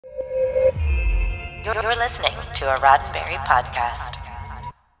You're listening to a Roddenberry podcast.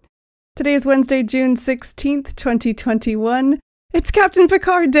 Today is Wednesday, June 16th, 2021. It's Captain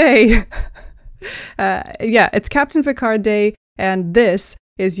Picard Day! It's Captain Picard Day, and this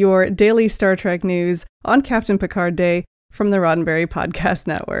is your daily Star Trek news on Captain Picard Day from the Roddenberry Podcast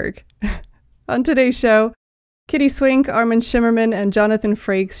Network. On today's show, Kitty Swink, Armin, Shimerman, and Jonathan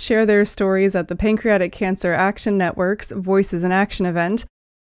Frakes share their stories at the Pancreatic Cancer Action Network's Voices in Action event.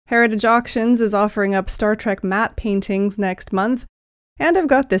 Heritage Auctions is offering up Star Trek matte paintings next month, and I've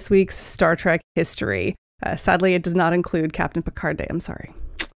got this week's Star Trek history. Sadly, it does not include Captain Picard Day, I'm sorry.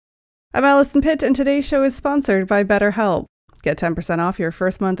 I'm Alison Pitt, and today's show is sponsored by BetterHelp. Get 10% off your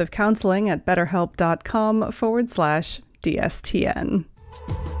first month of counseling at betterhelp.com/DSTN.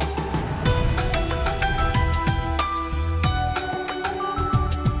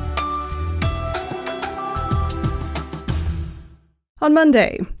 On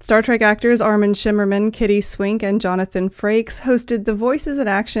Monday, Star Trek actors Armin Shimerman, Kitty Swink, and Jonathan Frakes hosted the Voices in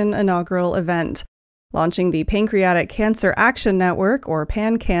Action inaugural event, launching the Pancreatic Cancer Action Network, or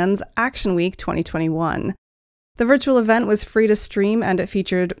PanCAN's Action Week 2021. The virtual event was free to stream, and it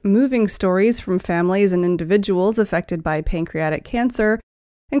featured moving stories from families and individuals affected by pancreatic cancer,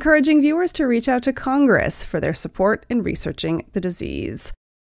 encouraging viewers to reach out to Congress for their support in researching the disease.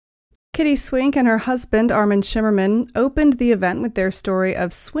 Kitty Swink and her husband, Armin Shimerman, opened the event with their story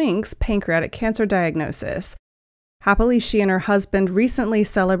of Swink's pancreatic cancer diagnosis. Happily, she and her husband recently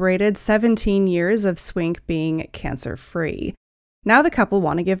celebrated 17 years of Swink being cancer-free. Now the couple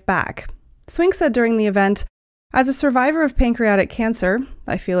want to give back. Swink said during the event, "As a survivor of pancreatic cancer,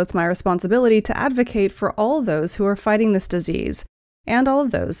 I feel it's my responsibility to advocate for all those who are fighting this disease, and all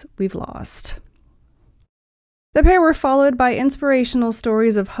of those we've lost." The pair were followed by inspirational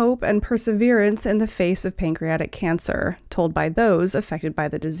stories of hope and perseverance in the face of pancreatic cancer, told by those affected by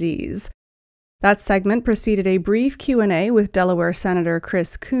the disease. That segment preceded a brief Q&A with Delaware Senator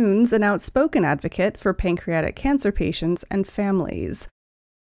Chris Coons, an outspoken advocate for pancreatic cancer patients and families.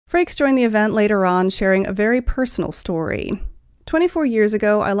 Frakes joined the event later on, sharing a very personal story. 24 years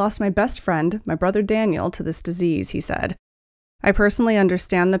ago, I lost my best friend, my brother Daniel, to this disease, he said. I personally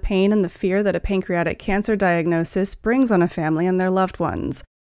understand the pain and the fear that a pancreatic cancer diagnosis brings on a family and their loved ones.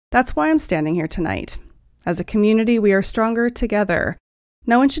 That's why I'm standing here tonight. As a community, we are stronger together.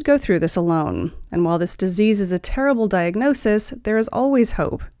 No one should go through this alone. And while this disease is a terrible diagnosis, there is always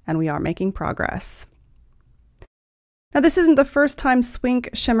hope, and we are making progress. Now, this isn't the first time Swink,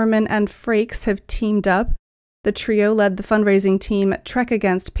 Shimerman, and Frakes have teamed up. The trio led the fundraising team Trek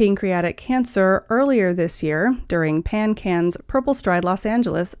Against Pancreatic Cancer earlier this year during PanCAN's Purple Stride Los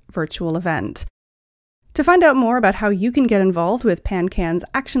Angeles virtual event. To find out more about how you can get involved with PanCAN's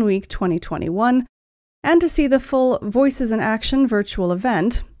Action Week 2021 and to see the full Voices in Action virtual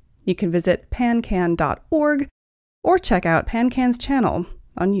event, you can visit pancan.org or check out PanCAN's channel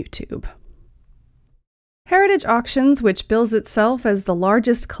on YouTube. Heritage Auctions, which bills itself as the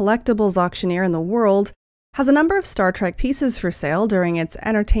largest collectibles auctioneer in the world, has a number of Star Trek pieces for sale during its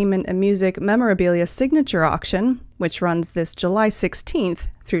Entertainment and Music Memorabilia Signature Auction, which runs this July 16th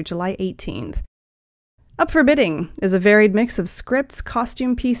through July 18th. Up for bidding is a varied mix of scripts,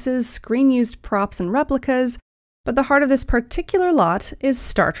 costume pieces, screen-used props, and replicas, but the heart of this particular lot is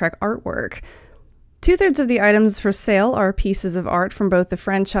Star Trek artwork. 2/3 of the items for sale are pieces of art from both the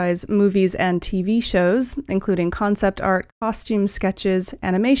franchise movies and TV shows, including concept art, costume sketches,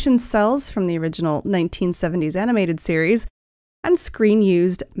 animation cells from the original 1970s animated series, and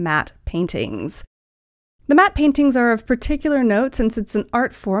screen-used matte paintings. The matte paintings are of particular note since it's an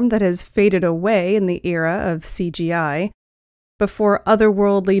art form that has faded away in the era of CGI. Before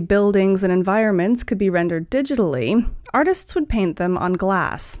otherworldly buildings and environments could be rendered digitally, artists would paint them on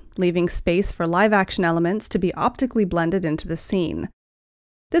glass, leaving space for live-action elements to be optically blended into the scene.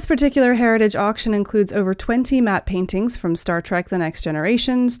 This particular heritage auction includes over 20 matte paintings from Star Trek The Next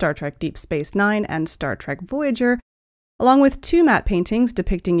Generation, Star Trek Deep Space Nine, and Star Trek Voyager, along with 2 matte paintings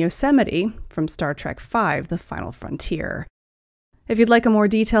depicting Yosemite from Star Trek V, The Final Frontier. If you'd like a more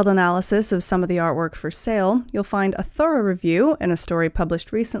detailed analysis of some of the artwork for sale, you'll find a thorough review in a story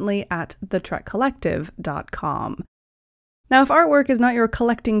published recently at thetrekcollective.com. Now, if artwork is not your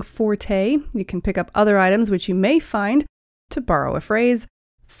collecting forte, you can pick up other items which you may find, to borrow a phrase,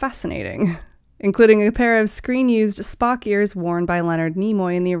 fascinating, including a pair of screen-used Spock ears worn by Leonard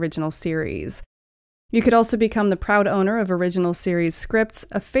Nimoy in the original series. You could also become the proud owner of original series scripts,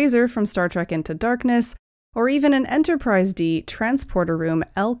 a phaser from Star Trek Into Darkness, or even an Enterprise D transporter room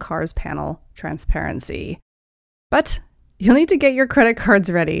L-CARS panel transparency. But you'll need to get your credit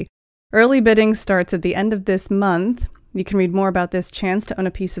cards ready. Early bidding starts at the end of this month. You can read more about this chance to own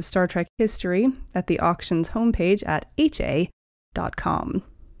a piece of Star Trek history at the auction's homepage at ha.com.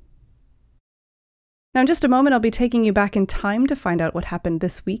 Now, in just a moment, I'll be taking you back in time to find out what happened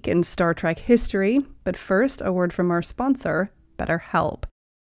this week in Star Trek history. But first, a word from our sponsor, BetterHelp.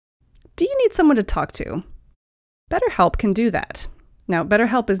 Do you need someone to talk to? BetterHelp can do that. Now,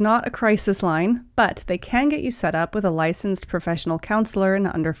 BetterHelp is not a crisis line, but they can get you set up with a licensed professional counselor in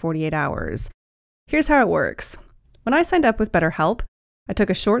under 48 hours. Here's how it works. When I signed up with BetterHelp, I took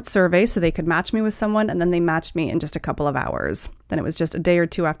a short survey so they could match me with someone, and then they matched me in just a couple of hours. Then it was just a day or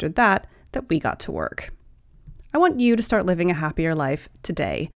two after that we got to work. I want you to start living a happier life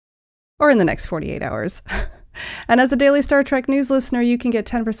today, or in the next 48 hours. And as a daily Star Trek news listener, you can get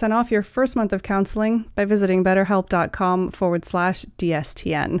 10% off your first month of counseling by visiting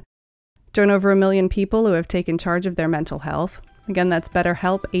betterhelp.com/DSTN. Join over 1 million people who have taken charge of their mental health. Again, that's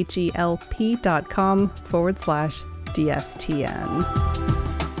betterhelp, HELP.com/DSTN.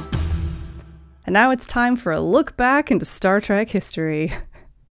 And now it's time for a look back into Star Trek history.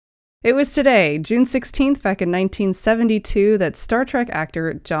 It was today, June 16th, back in 1972, that Star Trek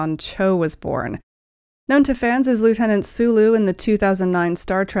actor John Cho was born. Known to fans as Lieutenant Sulu in the 2009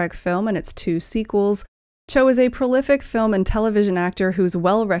 Star Trek film and its 2 sequels, Cho is a prolific film and television actor who's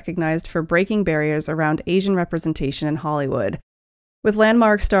well recognized for breaking barriers around Asian representation in Hollywood. With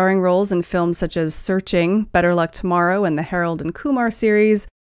landmark starring roles in films such as Searching, Better Luck Tomorrow, and the Harold and Kumar series,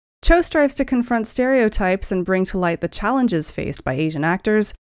 Cho strives to confront stereotypes and bring to light the challenges faced by Asian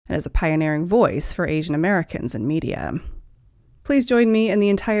actors, and is a pioneering voice for Asian Americans in media. Please join me and the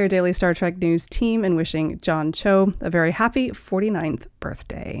entire Daily Star Trek News team in wishing John Cho a very happy 49th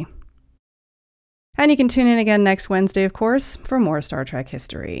birthday. And you can tune in again next Wednesday, of course, for more Star Trek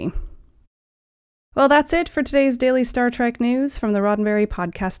history. Well, that's it for today's Daily Star Trek News from the Roddenberry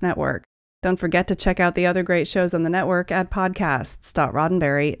Podcast Network. Don't forget to check out the other great shows on the network at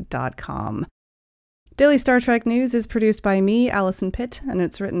podcasts.roddenberry.com. Daily Star Trek News is produced by me, Alison Pitt, and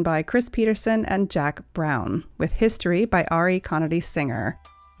it's written by Chris Peterson and Jack Brown, with history by Ari Conady-Singer.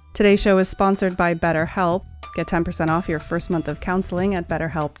 Today's show is sponsored by BetterHelp. Get 10% off your first month of counseling at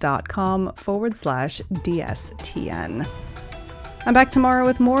betterhelp.com/DSTN. I'm back tomorrow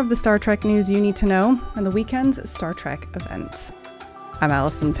with more of the Star Trek news you need to know and the weekend's Star Trek events. I'm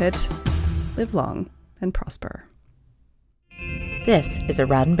Alison Pitt. Live long and prosper. This is a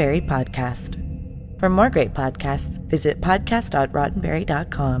Roddenberry podcast. For more great podcasts, visit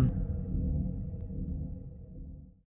podcast.roddenberry.com.